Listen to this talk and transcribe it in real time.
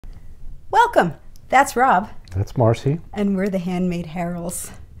Welcome. That's Rob. That's Marcy. And we're the Handmade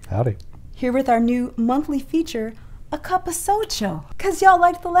Harriells. Howdy. Here with our new monthly feature, A Cup of Sojo. Because y'all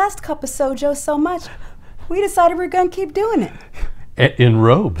liked the last Cup of Sojo so much, we decided we're going to keep doing it. In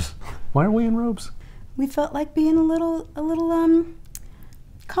robes. Why are we in robes? We felt like being a little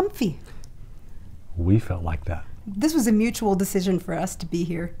comfy. We felt like that. This was a mutual decision for us to be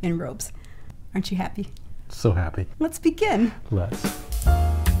here in robes. Aren't you happy? So happy. Let's begin. Let's.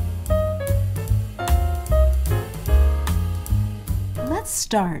 Let's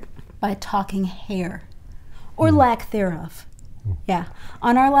start by talking hair, or lack thereof. Yeah,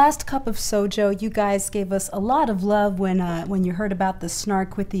 on our last Cup of Sojo, you guys gave us a lot of love when you heard about the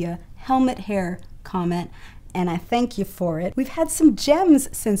snark with the helmet hair comment, and I thank you for it. We've had some gems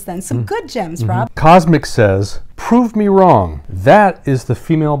since then, some good gems, Rob. Cosmic says, prove me wrong. That is the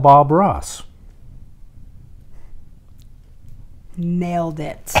female Bob Ross. Nailed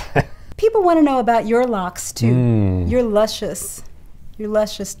it. People want to know about your locks too. Your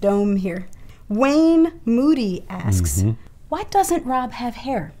luscious dome here. Wayne Moody asks, why doesn't Rob have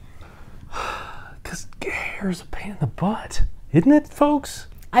hair? Because hair is a pain in the butt, isn't it, folks?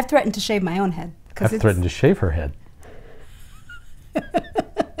 I've threatened to shave my own head. I've threatened to shave her head.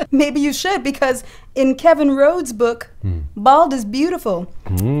 Maybe you should, because in Kevin Rhodes' book, Bald is Beautiful,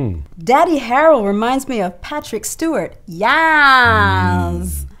 Daddy Harriell reminds me of Patrick Stewart.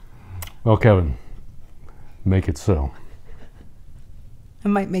 Yes! Well, Kevin, make it so. I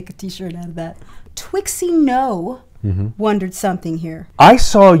might make a t-shirt out of that. Twixie No wondered something here. I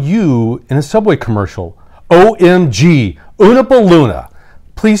saw you in a Subway commercial. OMG, Una Baluna.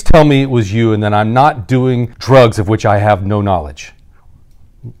 Please tell me it was you and that I'm not doing drugs of which I have no knowledge.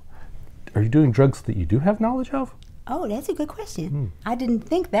 Are you doing drugs that you do have knowledge of? Oh, that's a good question. I didn't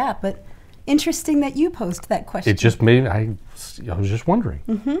think that, but interesting that you posed that question. It just made, I was just wondering.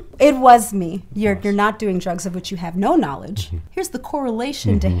 It was me. You're not doing drugs of which you have no knowledge. Here's the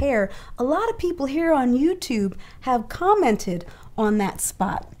correlation to hair. A lot of people here on YouTube have commented on that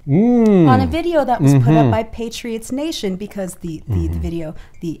spot on a video that was put up by Patriots Nation, because the video,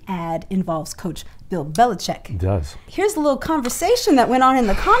 the ad involves Coach Bill Belichick. It does. Here's a little conversation that went on in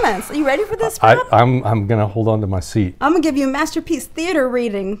the comments. Are you ready for this, Rob? I'm going to hold on to my seat. I'm going to give you a masterpiece theater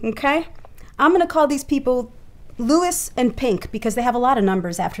reading, okay? I'm going to call these people Lewis and Pink, because they have a lot of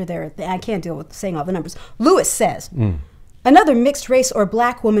numbers after I can't deal with saying all the numbers. Lewis says, another mixed race or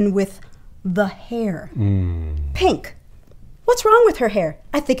black woman with the hair. Pink, what's wrong with her hair?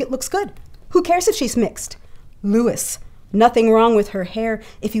 I think it looks good. Who cares if she's mixed? Lewis, nothing wrong with her hair.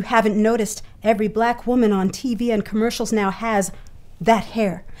 If you haven't noticed, every black woman on TV and commercials now has that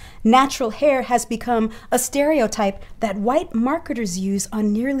hair. Natural hair has become a stereotype that white marketers use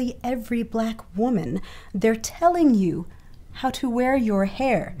on nearly every black woman. They're telling you how to wear your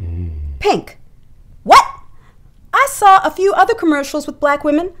hair. Pink, what? I saw a few other commercials with black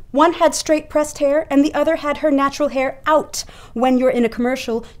women. One had straight pressed hair and the other had her natural hair out. When you're in a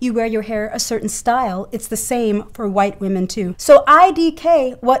commercial, you wear your hair a certain style. It's the same for white women too. So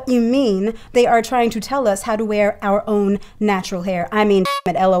IDK what you mean. They are trying to tell us how to wear our own natural hair. I mean,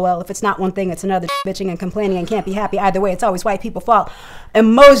 at LOL, if it's not one thing, it's another. Bitching and complaining and can't be happy. Either way, it's always white people fault.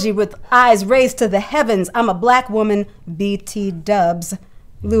 Emoji with eyes raised to the heavens. I'm a black woman. BT dubs.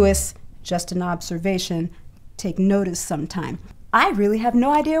 Lewis, just an observation. Take notice sometime. I really have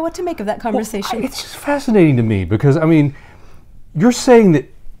no idea what to make of that conversation. Well, it's just fascinating to me, because, I mean, you're saying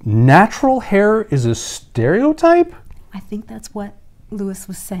that natural hair is a stereotype? I think that's what Lewis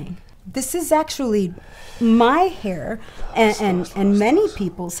was saying. This is actually my hair and many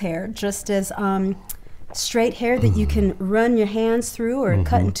people's hair, just as straight hair that you can run your hands through or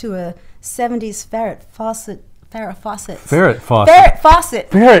cut into a 70s Farrah Fawcett. Farrah Fawcett. Ferret Fawcett. Ferret Fawcett.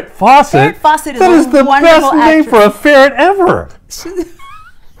 Ferret Fawcett? Ferret Fawcett is that is the best name for a ferret ever.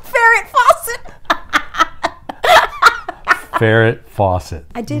 Ferret Fawcett. Ferret Fawcett.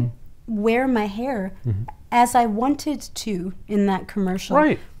 I did wear my hair as I wanted to in that commercial.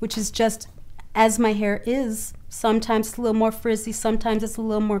 Right. Which is just as my hair is. Sometimes it's a little more frizzy, sometimes it's a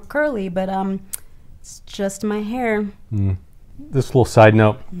little more curly, but it's just my hair. This little side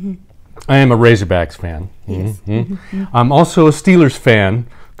note. I am a Razorbacks fan. Yes. I'm also a Steelers fan.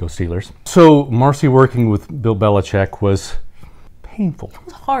 Go Steelers. So Marcy working with Bill Belichick was painful. It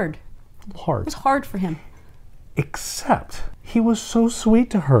was hard. Hard. It was hard for him. Except he was so sweet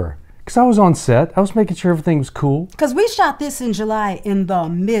to her. Because I was on set. I was making sure everything was cool. Because we shot this in July in the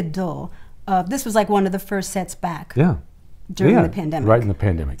middle of, this was like one of the first sets back. Yeah. During the pandemic. Right in the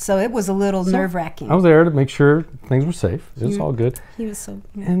pandemic. So it was a little nerve-wracking. I was there to make sure things were safe. It was all good. He was so...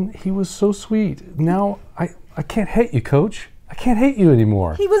 And he was so sweet. Now, I can't hate you, Coach. I can't hate you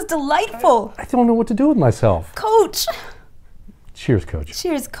anymore. He was delightful. I don't know what to do with myself. Coach. Cheers, Coach.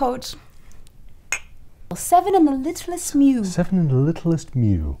 Cheers, Coach. 7 and the littlest mew. 7 and the littlest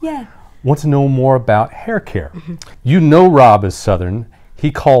mew. Yeah. Want to know more about hair care? You know Rob is Southern.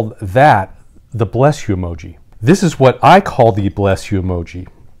 He called that the bless you emoji. This is what I call the bless you emoji.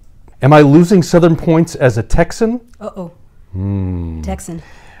 Am I losing Southern points as a Texan? Uh-oh. Texan.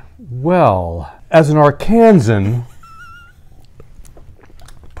 Well, as an Arkansan,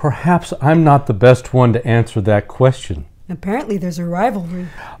 perhaps I'm not the best one to answer that question. Apparently there's a rivalry.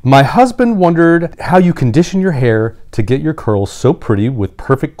 My husband wondered how you condition your hair to get your curls so pretty with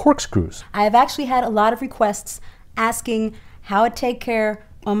perfect corkscrews. I have actually had a lot of requests asking how I take care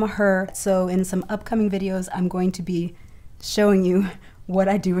of my hair. So in some upcoming videos, I'm going to be showing you what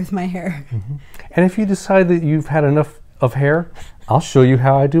I do with my hair. And if you decide that you've had enough of hair, I'll show you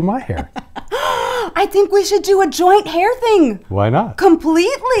how I do my hair. I think we should do a joint hair thing. Why not?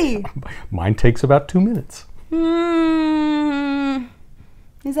 Completely. Mine takes about 2 minutes.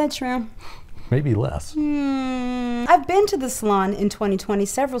 Is that true? Maybe less. I've been to the salon in 2020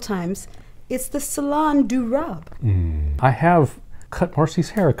 several times. It's the Salon du Rob. I have cut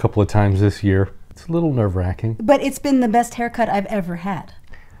Marcy's hair a couple of times this year. It's a little nerve-wracking. But it's been the best haircut I've ever had.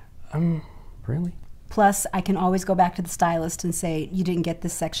 Really? Plus, I can always go back to the stylist and say, you didn't get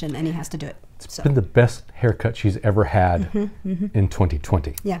this section, and he has to do it. It's been the best haircut she's ever had in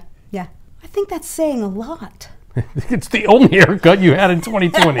 2020. Yeah, yeah. I think that's saying a lot. It's the only haircut you had in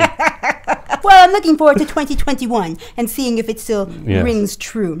 2020. Well, I'm looking forward to 2021 and seeing if it still rings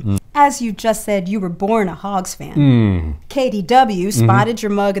true. As you just said, you were born a Hogs fan. Katie W. spotted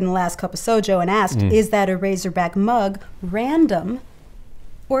your mug in the last cup of sojo and asked, is that a Razorback mug random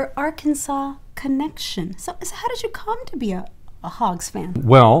or Arkansas connection? So how did you come to be a Hogs fan?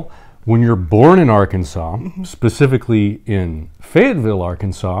 Well, when you're born in Arkansas, specifically in Fayetteville,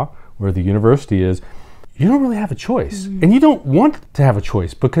 Arkansas, where the university is, you don't really have a choice. And you don't want to have a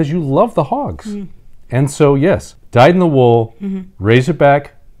choice because you love the Hogs. And so, yes, dyed in the wool,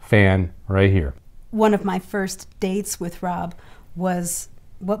 Razorback fan right here. One of my first dates with Rob was,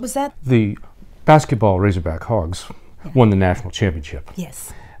 what was that? The basketball Razorback Hogs won the national championship.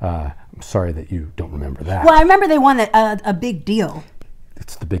 Yes. I'm sorry that you don't remember that. Well, I remember they won a big deal.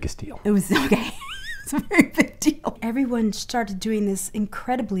 It's the biggest deal. It was, okay. It's a very big deal. Everyone started doing this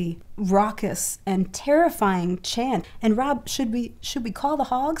incredibly raucous and terrifying chant. And Rob, should we call the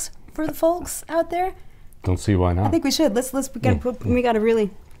Hogs for the folks out there? Don't see why not. I think we should. We gotta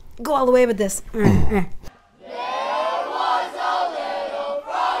really go all the way with this. There was a little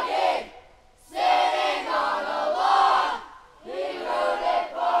froggy sitting on a log. He rooted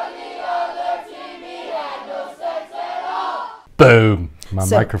for the other team. He had no sense at all. Boom! My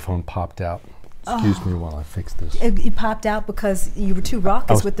microphone popped out. Excuse me while I fix this. It popped out because you were too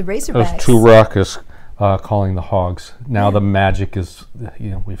raucous with the Razorbacks. I was too raucous calling the Hogs. Now the magic is,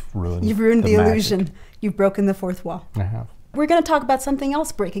 we've ruined. You've ruined the illusion. Magic. You've broken the fourth wall. I have. We're going to talk about something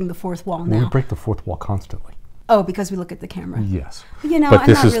else breaking the fourth wall now. We break the fourth wall constantly. Oh, because we look at the camera. Yes. But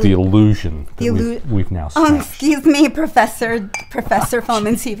this is the illusion that we've now smashed. Excuse me, Professor Film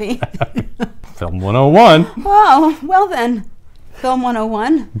and TV. Film 101. Oh, well then, Film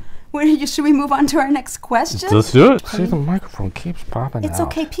 101. Should we move on to our next question? Let's do it. See, the microphone keeps popping out. It's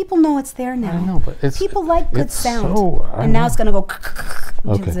okay. People know it's there now. I know, but people like good sound. And now it's going to go.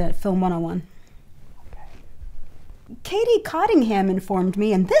 Okay. Film 101. Katie Cottingham informed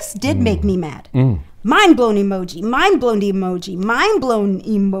me, and this did make me mad. Mind blown emoji, mind blown emoji, mind blown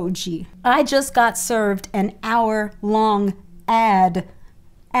emoji. I just got served an hour-long ad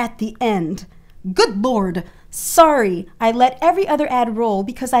at the end. Good Lord. Sorry, I let every other ad roll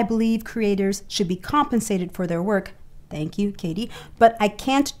because I believe creators should be compensated for their work. Thank you, Katie. But I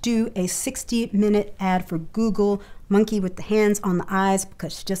can't do a 60-minute ad for Google monkey with the hands on the eyes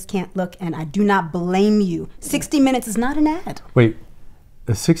because she just can't look, and I do not blame you. 60 minutes is not an ad. Wait,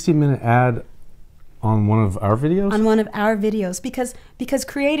 a 60-minute ad on one of our videos? On one of our videos, because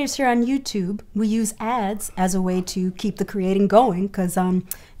creators here on YouTube, we use ads as a way to keep the creating going, because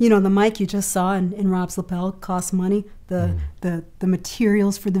the mic you just saw in Rob's lapel costs money. The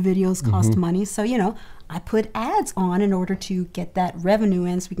materials for the videos cost money. So, I put ads on in order to get that revenue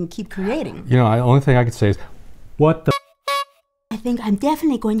in so we can keep creating. The only thing I could say is, what the I think I'm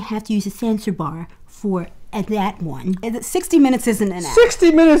definitely going to have to use a censor bar for that one. 60 minutes isn't an ad.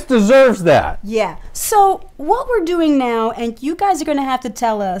 60 minutes deserves that. Yeah. So what we're doing now, and you guys are going to have to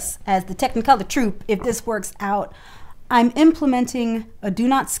tell us as the Technicolor troupe if this works out, I'm implementing a do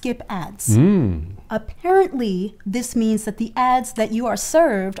not skip ads. Apparently, this means that the ads that you are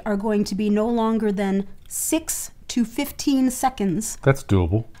served are going to be no longer than 6 to 15 seconds. That's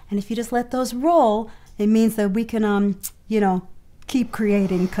doable. And if you just let those roll, it means that we can, keep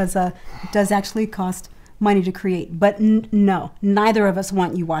creating, because it does actually cost money to create. But no, neither of us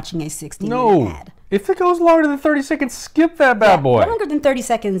want you watching a 60-minute ad. If it goes longer than 30 seconds, skip that bad boy. Longer than 30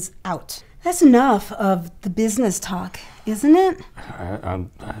 seconds, out. That's enough of the business talk, isn't it?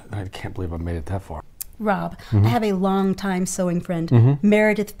 I can't believe I made it that far. Rob, I have a longtime sewing friend,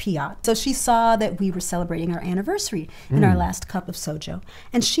 Meredith Piot. So she saw that we were celebrating our anniversary in our last cup of sojo.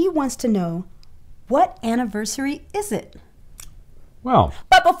 And she wants to know, what anniversary is it? Well.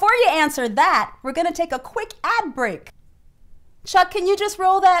 But before you answer that, we're going to take a quick ad break. Chuck, can you just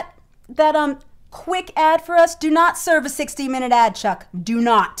roll that quick ad for us? Do not serve a 60-minute ad, Chuck. Do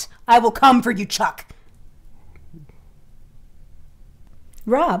not. I will come for you, Chuck.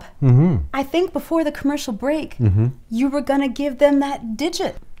 Rob, I think before the commercial break, you were going to give them that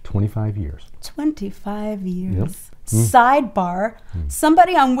digit. 25 years. 25 years. Yep. Sidebar,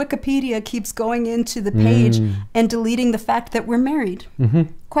 somebody on Wikipedia keeps going into the page and deleting the fact that we're married.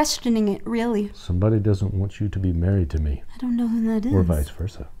 Questioning it, really. Somebody doesn't want you to be married to me. I don't know who that is. Or vice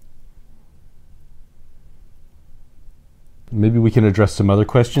versa. Maybe we can address some other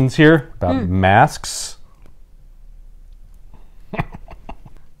questions here about masks.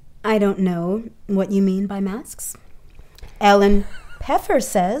 I don't know what you mean by masks. Ellen Peffer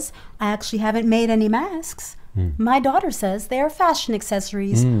says, I actually haven't made any masks. My daughter says they are fashion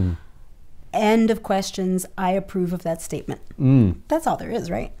accessories. End of questions. I approve of that statement. That's all there is,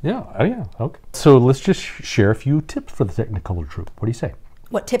 right? Yeah. Oh, yeah. Okay. So let's just share a few tips for the Technicolor troupe. What do you say?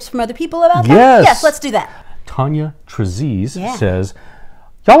 What, tips from other people about that? Yes. Yes, let's do that. Tanya Treziz says,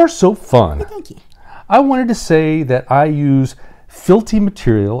 y'all are so fun. Hey, thank you. I wanted to say that I use Filty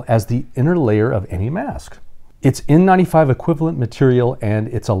material as the inner layer of any mask. It's N95 equivalent material, and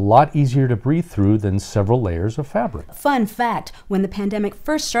it's a lot easier to breathe through than several layers of fabric. Fun fact, when the pandemic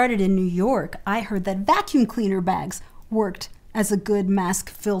first started in New York, I heard that vacuum cleaner bags worked as a good mask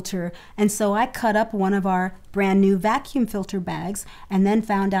filter. And so I cut up one of our brand new vacuum filter bags and then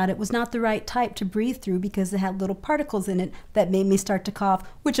found out it was not the right type to breathe through because it had little particles in it that made me start to cough,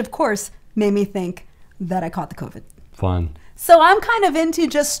 which of course made me think that I caught the COVID. Fun. So I'm kind of into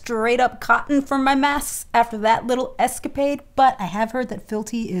just straight up cotton for my masks after that little escapade, but I have heard that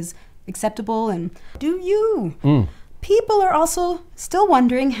Filty is acceptable, and do you? People are also still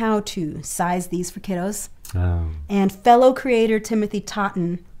wondering how to size these for kiddos. And fellow creator Timothy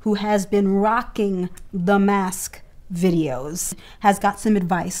Totten, who has been rocking the mask videos, has got some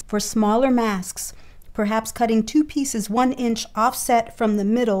advice for smaller masks. Perhaps cutting 2 pieces 1 inch offset from the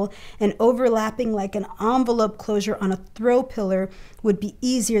middle and overlapping like an envelope closure on a throw pillar would be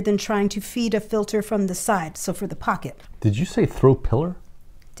easier than trying to feed a filter from the side, so for the pocket. Did you say throw pillar?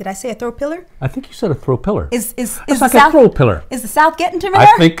 Did I say a throw pillar? I think you said a throw pillar. Is like the a South, throw pillar. Is the South getting to me there?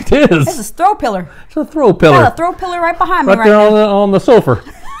 I think it is. This is throw pillar. It's a throw pillar. Got a throw pillar right behind me right there on the sofa.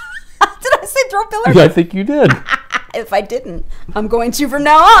 Did I say throw pillar? Yeah, I think you did. If I didn't, I'm going to from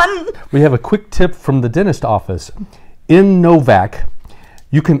now on. We have a quick tip from the dentist office. In Novak,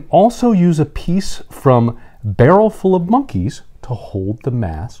 you can also use a piece from Barrel Full of Monkeys to hold the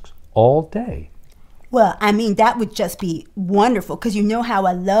masks all day. Well, I mean, that would just be wonderful, because you know how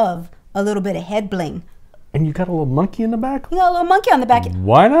I love a little bit of head bling. And you got a little monkey in the back? You got a little monkey on the back.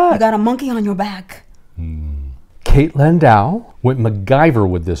 Why not? You got a monkey on your back. Kate Landau went MacGyver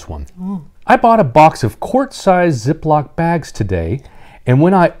with this one. I bought a box of quart-sized Ziploc bags today, and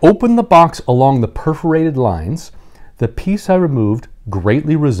when I opened the box along the perforated lines, the piece I removed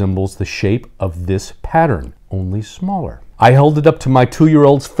greatly resembles the shape of this pattern, only smaller. I held it up to my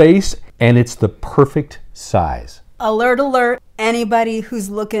 2-year-old's face, and it's the perfect size. Alert, alert. Anybody who's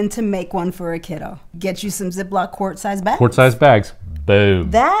looking to make one for a kiddo, get you some Ziploc quart-sized bags. Quart-sized bags.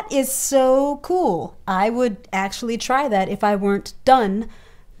 Boom. That is so cool. I would actually try that if I weren't done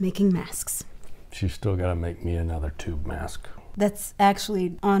making masks. She's still got to make me another tube mask. That's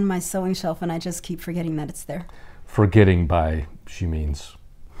actually on my sewing shelf, and I just keep forgetting that it's there. Forgetting by, she means.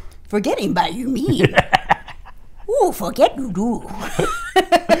 Forgetting by you mean. Ooh, forget you do.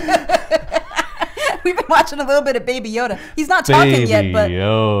 We've been watching a little bit of Baby Yoda. He's not talking yet, but... Baby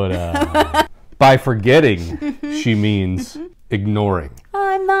Yoda. By forgetting, she means ignoring.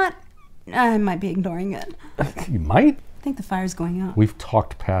 I'm not... I might be ignoring it. You might? I think the fire's going out. We've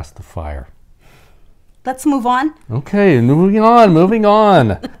talked past the fire. Let's move on. Okay, moving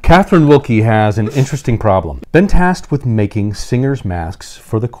on. Catherine Wilkie has an interesting problem. Been tasked with making singers' masks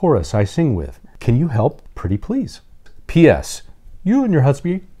for the chorus I sing with. Can you help? Pretty please. P.S. You and your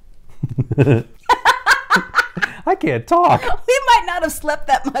husband... I can't talk. We might not have slept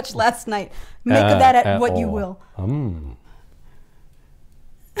that much last night. Make of that at what you will.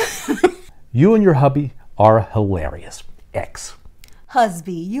 You and your hubby are hilarious. X.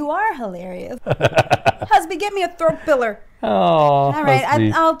 Husby, you are hilarious. Husby, get me a throat filler. Oh, all right,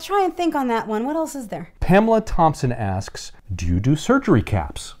 Husby. I'll try and think on that one. What else is there? Pamela Thompson asks, do you do surgery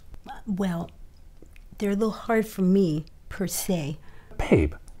caps? Well, they're a little hard for me, per se.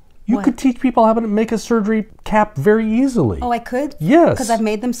 Babe, you What? could teach people how to make a surgery cap very easily. Oh, I could? Yes. Because I've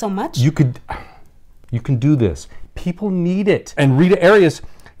made them so much? You can do this. People need it. And Rita Arias,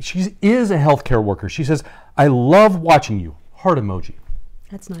 she is a healthcare worker. She says, I love watching you. Heart emoji.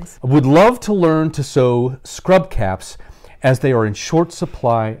 That's nice. I would love to learn to sew scrub caps as they are in short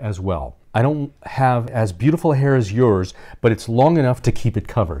supply as well. I don't have as beautiful hair as yours, but it's long enough to keep it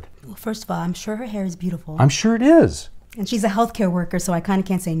covered. Well, first of all, I'm sure her hair is beautiful. I'm sure it is. And she's a healthcare worker, so I kind of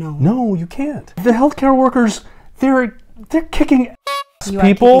can't say no. No, you can't. The healthcare workers, they're kicking ass, You are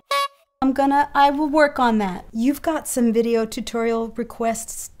people. I will work on that. You've got some video tutorial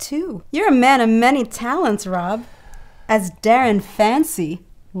requests too. You're a man of many talents, Rob. As Darren Fancy,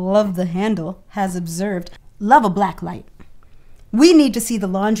 love the handle, has observed, love a black light. We need to see the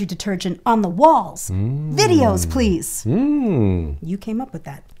laundry detergent on the walls. Videos, please. You came up with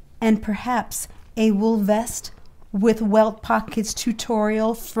that. And perhaps a wool vest with welt pockets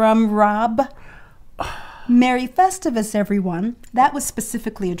tutorial from Rob. Merry Festivus, everyone. That was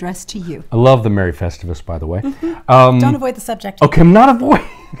specifically addressed to you. I love the Merry Festivus, by the way. Don't avoid the subject. Okay, I'm not avoiding.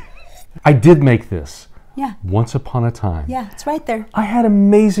 I did make this. Yeah. Once upon a time. Yeah, it's right there. I had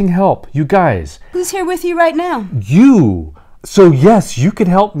amazing help. You guys. Who's here with you right now? You. So yes, you could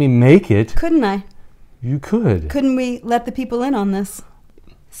help me make it. Couldn't I? You could. Couldn't we let the people in on this?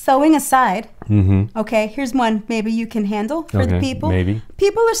 Sewing aside, okay, here's one maybe you can handle for the people. Maybe.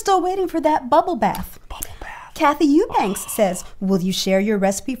 People are still waiting for that bubble bath. Bubble bath. Kathy Eubanks says, will you share your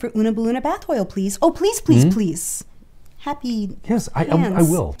recipe for Una Baluna bath oil, please? Oh, please, please, please. Happy Yes, I hands.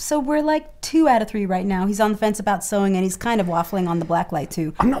 will. So we're like 2 out of 3 right now. He's on the fence about sewing, and he's kind of waffling on the black light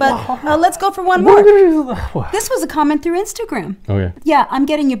too. I'm not but let's go for one more. This was a comment through Instagram. Okay. Yeah, I'm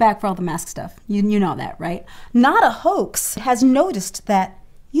getting you back for all the mask stuff. You know that, right? Not a Hoax has noticed that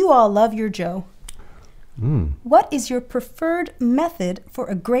you all love your Joe. What is your preferred method for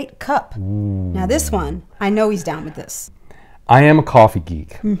a great cup? Now this one, I know he's down with this. I am a coffee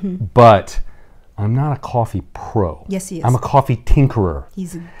geek, but I'm not a coffee pro. Yes, he is. I'm a coffee tinkerer.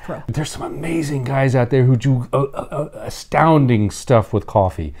 He's a pro. There's some amazing guys out there who do astounding stuff with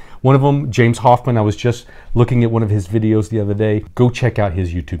coffee. One of them, James Hoffman, I was just looking at one of his videos the other day. Go check out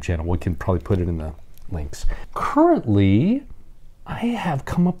his YouTube channel. We can probably put it in the links. Currently, I have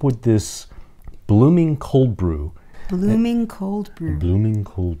come up with this blooming cold brew. Blooming cold brew. Blooming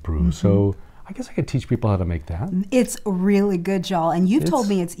cold brew. So I guess I could teach people how to make that. It's really good, y'all. And you've told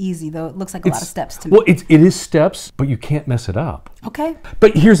me it's easy, though it looks like a lot of steps to me. Well, it is steps, but you can't mess it up. Okay.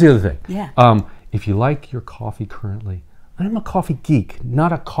 But here's the other thing. Yeah. If you like your coffee currently, I'm a coffee geek,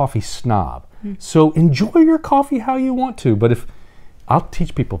 not a coffee snob. So enjoy your coffee how you want to. But I'll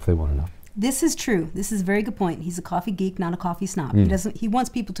teach people if they want to know. This is true. This is a very good point. He's a coffee geek, not a coffee snob. He wants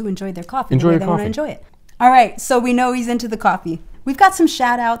people to enjoy their coffee the way they want to enjoy it. All right, so we know he's into the coffee. We've got some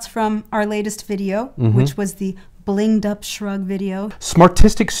shout outs from our latest video, which was the blinged up shrug video.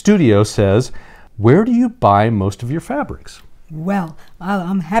 Smartistic Studio says, where do you buy most of your fabrics? Well,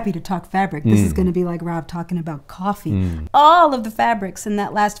 I'm happy to talk fabric. This is going to be like Rob talking about coffee. All of the fabrics in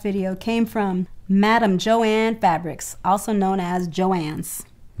that last video came from Madame Joanne Fabrics, also known as Joanne's.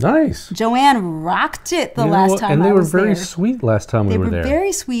 Nice. Joanne rocked it the last time I was there. And they were very sweet last time we were there. They were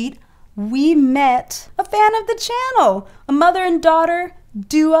very sweet. We met a fan of the channel, a mother and daughter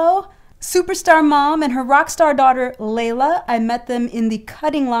duo, superstar mom and her rock star daughter, Layla. I met them in the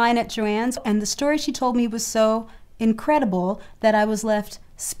cutting line at Joanne's, and the story she told me was so incredible that I was left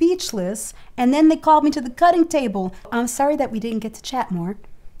speechless, and then they called me to the cutting table. I'm sorry that we didn't get to chat more.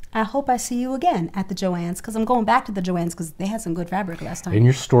 I hope I see you again at the Joanne's, because I'm going back to the Joanne's because they had some good fabric last time. And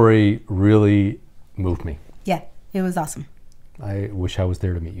your story really moved me. Yeah, it was awesome. I wish I was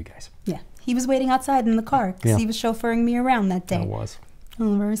there to meet you guys. Yeah, he was waiting outside in the car because he was chauffeuring me around that day. I was.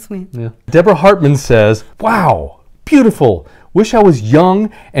 Oh, very sweet. Yeah. Deborah Hartman says, wow, beautiful. Wish I was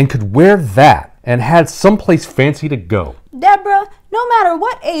young and could wear that and had someplace fancy to go. Deborah, no matter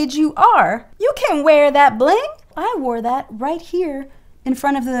what age you are, you can wear that bling. I wore that right here in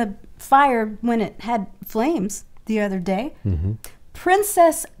front of the fire when it had flames the other day.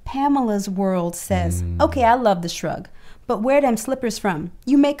 Princess Pamela's World says, okay, I love the shrug, but where them slippers from?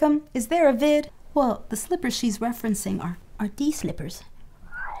 You make them? Is there a vid? Well, the slippers she's referencing are these slippers.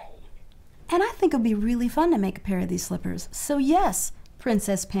 And I think it would be really fun to make a pair of these slippers. So yes,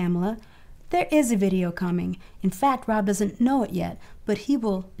 Princess Pamela, there is a video coming. In fact, Rob doesn't know it yet, but he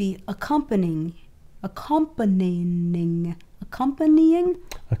will be accompanying,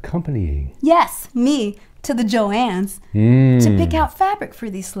 yes, me to the Joann's to pick out fabric for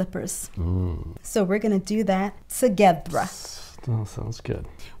these slippers. So we're gonna do that together. Oh, sounds good.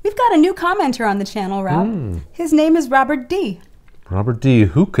 We've got a new commenter on the channel, Rob. His name is Robert D. Robert D.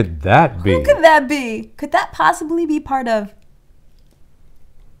 Who could that be? Who could that be? Could that possibly be part of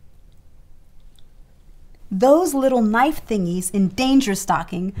those little knife thingies in danger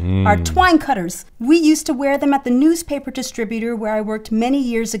stocking are twine cutters. We used to wear them at the newspaper distributor where I worked many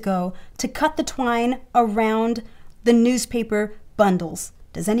years ago to cut the twine around the newspaper bundles.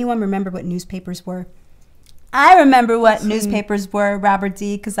 Does anyone remember what newspapers were? I remember what newspapers were, Robert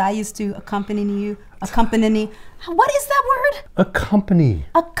D., because I used to accompany you. What is that word?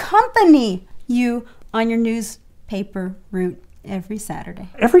 Accompany you on your newspaper route every Saturday.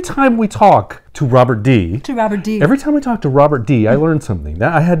 Every time we talk to Robert D. Every time we talk to Robert D., I learned something.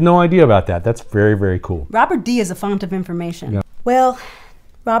 I had no idea about that. That's very, very cool. Robert D. is a font of information. Yeah. Well,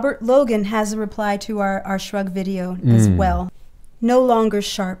 Robert Logan has a reply to our shrug video as well. No longer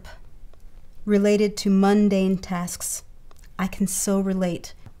sharp. Related to mundane tasks. I can so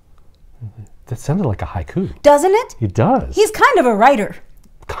relate. That sounded like a haiku. Doesn't it? It does. He's kind of a writer.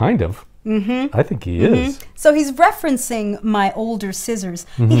 Kind of. I think he is. So he's referencing my older scissors.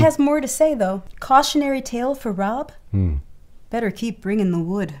 He has more to say, though. Cautionary tale for Rob? Better keep bringing the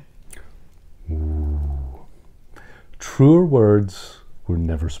wood. Ooh. Truer words were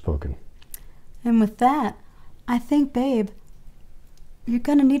never spoken. And with that, I think, babe, you're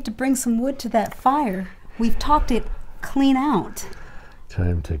gonna need to bring some wood to that fire. We've talked it clean out.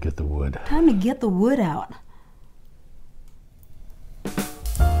 Time to get the wood. Time to get the wood out.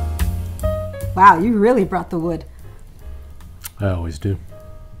 Wow, you really brought the wood. I always do.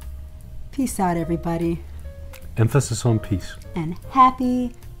 Peace out, everybody. Emphasis on peace. And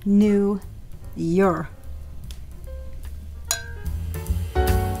Happy New Year.